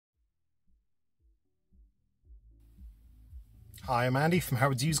Hi, I'm Andy from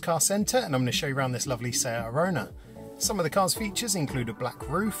Howard's Used Car Centre and I'm going to show you around this lovely Seat Arona. Some of the car's features include a black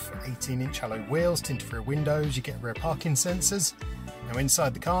roof, 18-inch alloy wheels, tinted rear windows, you get rear parking sensors. Now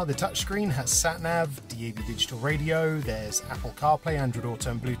inside the car, the touchscreen has sat-nav, DAB digital radio, there's Apple CarPlay, Android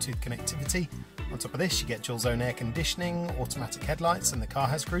Auto and Bluetooth connectivity. On top of this you get dual zone air conditioning, automatic headlights and the car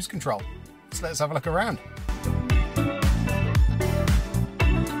has cruise control. So let's have a look around.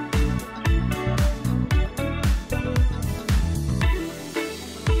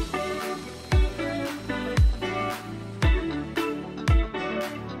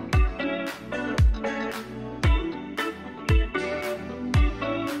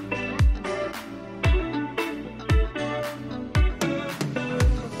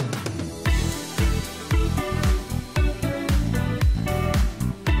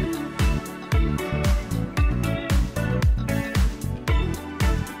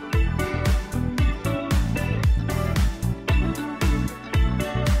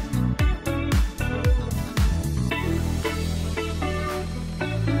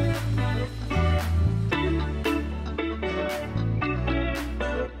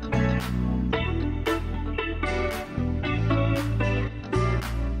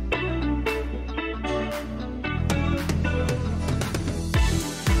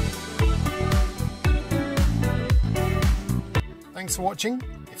 Thanks for watching.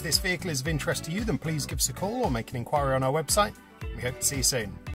 If this vehicle is of interest to you, then please give us a call or make an inquiry on our website. We hope to see you soon.